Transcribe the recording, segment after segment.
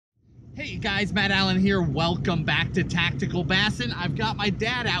Hey guys, Matt Allen here. Welcome back to Tactical Bassin. I've got my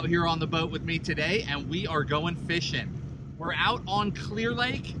dad out here on the boat with me today and we are going fishing. We're out on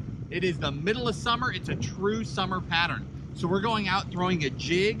Clearlake. It is the middle of summer. It's a true summer pattern. So we're going out throwing a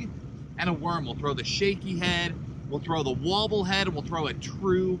jig and a worm. We'll throw the shaky head, we'll throw the wobble head, and we'll throw a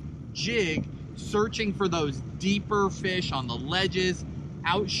true jig, searching for those deeper fish on the ledges,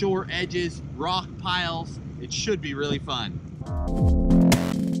 outshore edges, rock piles. It should be really fun.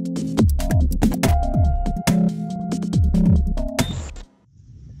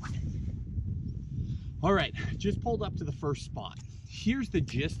 All right, just pulled up to the first spot. Here's the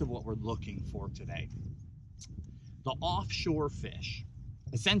gist of what we're looking for today. The offshore fish.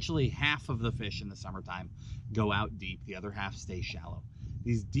 Essentially, half of the fish in the summertime go out deep, the other half stay shallow.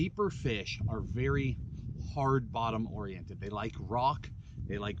 These deeper fish are very hard bottom oriented. They like rock,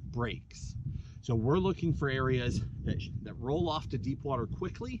 they like breaks. So we're looking for areas that roll off to deep water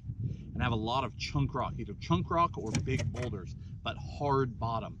quickly and have a lot of chunk rock, either chunk rock or big boulders, but hard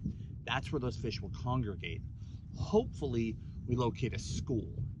bottom. That's where those fish will congregate. Hopefully we locate a school.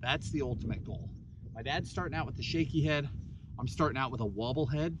 That's the ultimate goal. My dad's starting out with the shaky head. I'm starting out with a wobble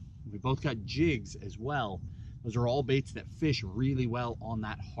head. We both got jigs as well. Those are all baits that fish really well on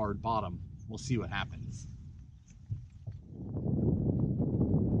that hard bottom. We'll see what happens.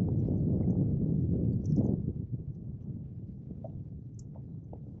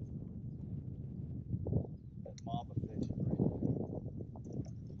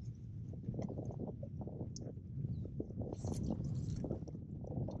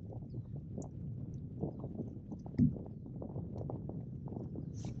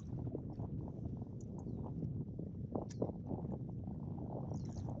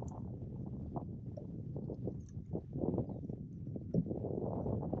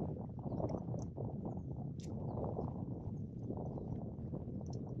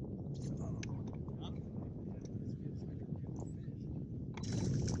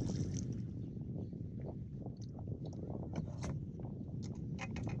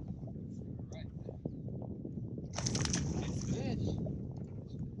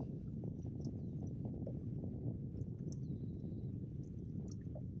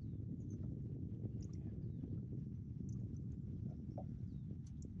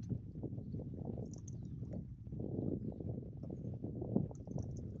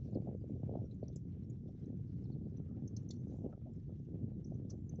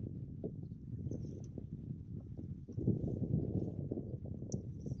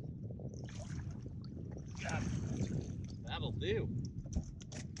 That'll do.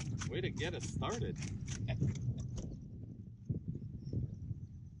 Way to get us started.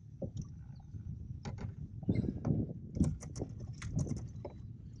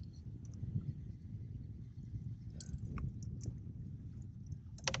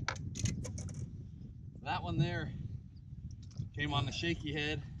 That one there came on the shaky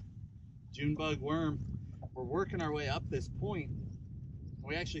head, June bug worm. We're working our way up this point.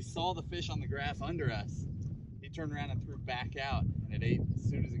 We actually saw the fish on the grass under us. He turned around and threw back out, and it ate as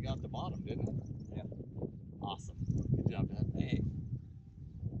soon as it got to the bottom, didn't it? Yeah. Awesome. Good job, Dad. Hey,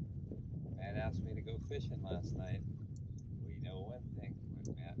 Matt asked me to go fishing last night. We know one thing.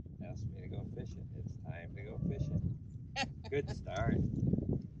 When Matt asked me to go fishing, it's time to go fishing. Good start.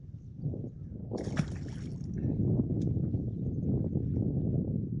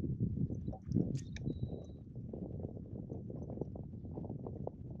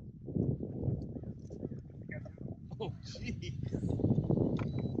 Oh, geez.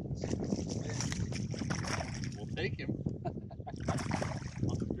 We'll take him.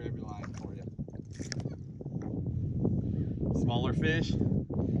 I'll just grab your line for you. Smaller fish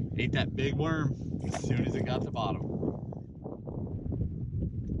ate that big worm as soon as it got to the bottom.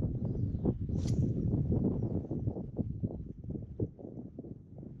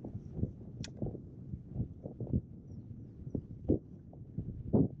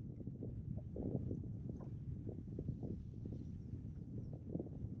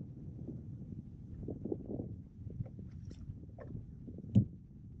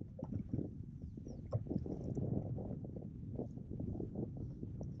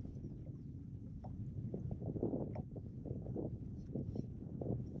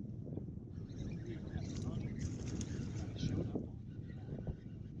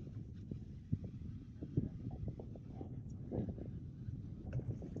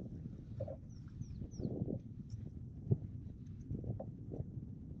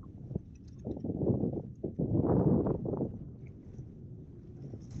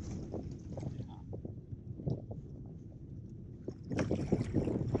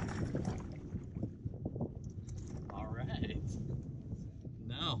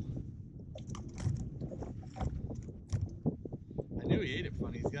 he ate it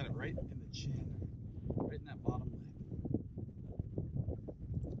funny. He's got it right in the chin, right in that bottom lip.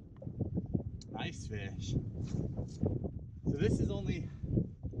 Nice fish. So this is only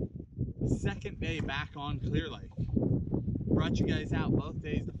the second day back on Clearlake. Brought you guys out both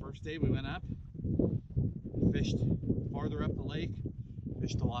days. The first day we went up, fished farther up the lake,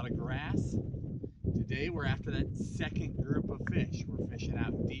 fished a lot of grass. Today we're after that second group of fish. We're fishing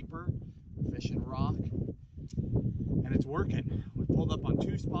out deeper, we're fishing rock, and it's working. We pulled up on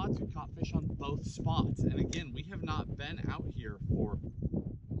 2 spots, we caught fish on both spots. And again, we have not been out here for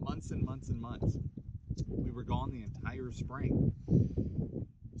months and months and months. We were gone the entire spring.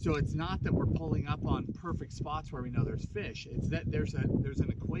 So it's not that we're pulling up on perfect spots where we know there's fish. It's that there's an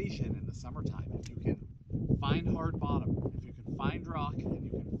equation in the summertime. If you can find hard bottom, if you can find rock, and you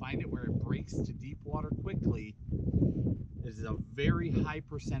can find it where it breaks to deep water quickly, this is a very high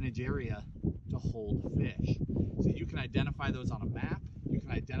percentage area to hold fish. So you can identify those on a map. You can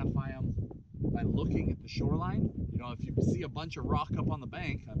identify them by looking at the shoreline. You know, if you see a bunch of rock up on the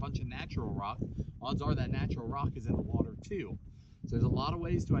bank, a bunch of natural rock, odds are that natural rock is in the water too. So there's a lot of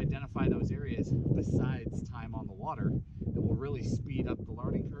ways to identify those areas besides time on the water that will really speed up the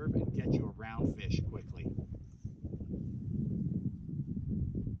learning curve and get you around fish quickly.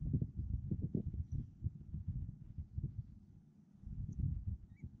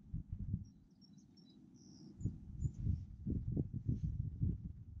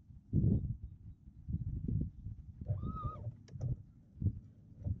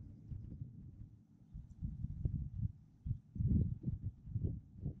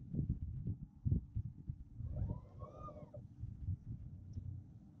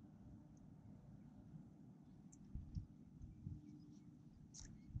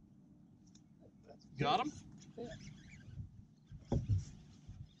 Got him? Yeah.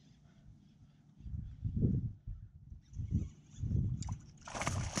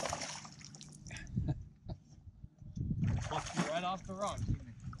 Plucked me right off the rock, didn't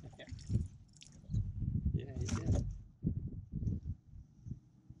he? Yeah, he did.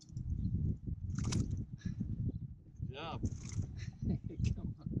 Good job. Come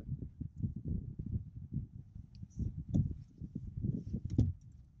on.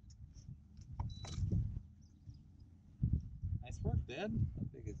 Nice work, Dad. How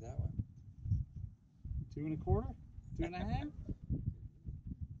big is that one? 2 1/4? 2 1/2?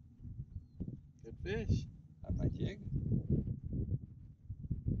 Good fish. On my jig?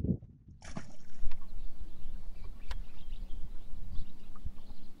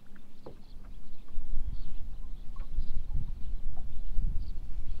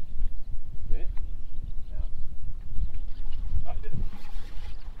 Bit? No. I did.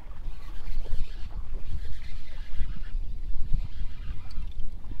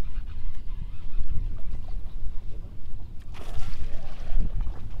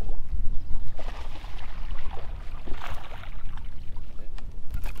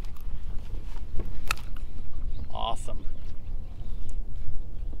 Awesome.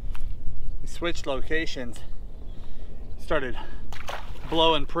 We switched locations. Started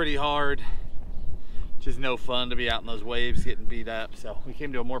blowing pretty hard, which is no fun to be out in those waves getting beat up. So we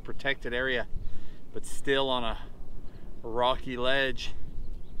came to a more protected area, but still on a rocky ledge.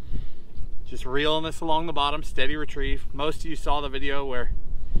 Just reeling this along the bottom, steady retrieve. Most of you saw the video where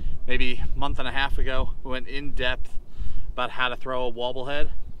maybe a month and a half ago we went in depth about how to throw a wobble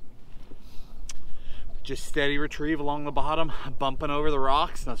head. Just steady retrieve along the bottom, bumping over the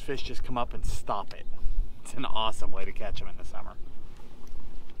rocks, and those fish just come up and stop it. It's an awesome way to catch them in the summer.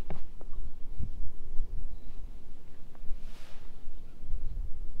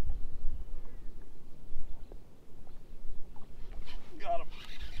 Got him.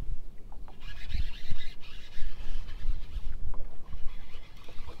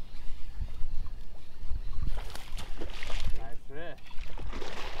 Nice fish.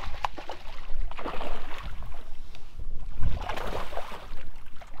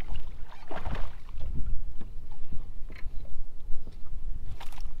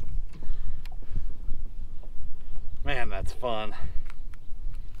 Man, that's fun.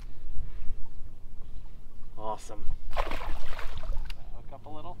 Awesome. Hook up a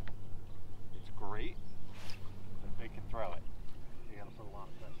little. It's great, but they can throw it. You gotta put a lot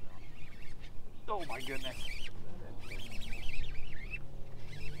of pressure on it. Oh my goodness.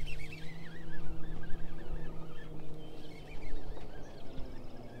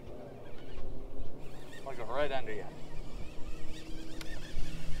 I'll go right under you.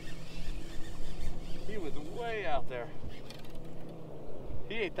 He was way out there.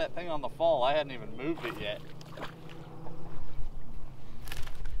 He ate that thing on the fall. I hadn't even moved it yet.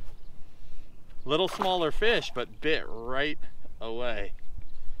 Little smaller fish, but bit right away.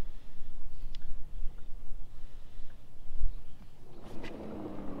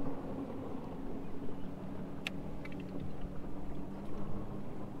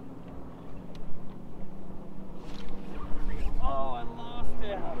 Oh, I lost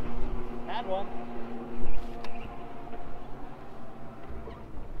him. Had one.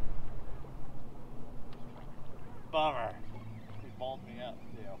 Bummer. He balled me up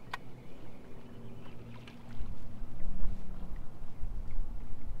too.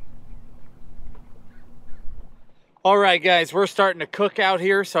 All right, guys, we're starting to cook out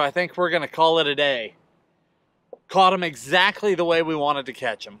here, so I think we're going to call it a day. Caught him exactly the way we wanted to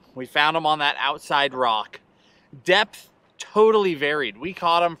catch him. We found him on that outside rock. Depth totally varied. We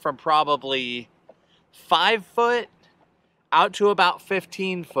caught him from probably 5 foot out to about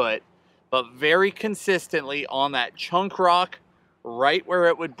 15 foot, but very consistently on that chunk rock, right where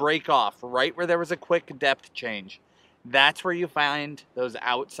it would break off, right where there was a quick depth change. That's where you find those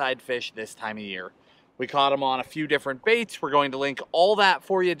outside fish this time of year. We caught them on a few different baits. We're going to link all that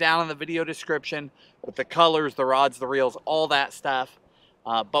for you down in the video description with the colors, the rods, the reels, all that stuff.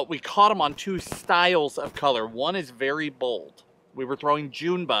 But we caught them on 2 styles of color. One is very bold. We were throwing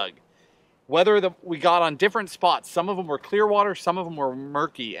June bug. Whether we got on different spots, some of them were clear water, some of them were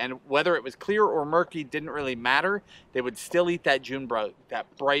murky, and whether it was clear or murky didn't really matter. They would still eat that June bug, that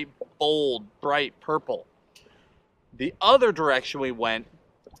bright, bold, bright purple. The other direction we went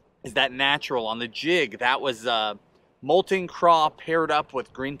is that natural on the jig. That was molting craw paired up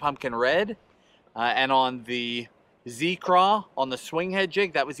with green pumpkin red. And on the Z craw, on the swing head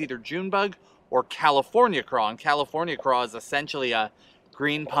jig, that was either June bug or California craw. And California craw is essentially a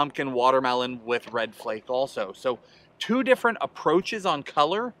green pumpkin watermelon with red flake also. So 2 different approaches on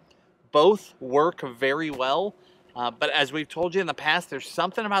color. Both work very well. But as we've told you in the past, there's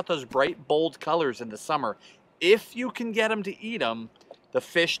something about those bright, bold colors in the summer. If you can get them to eat them, the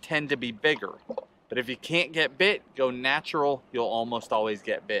fish tend to be bigger. But if you can't get bit, go natural. You'll almost always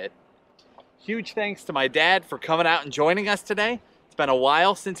get bit. Huge thanks to my dad for coming out and joining us today. It's been a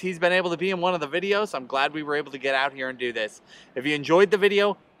while since he's been able to be in one of the videos. I'm glad we were able to get out here and do this. If you enjoyed the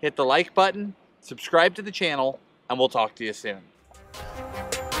video, hit the like button, subscribe to the channel, and we'll talk to you soon.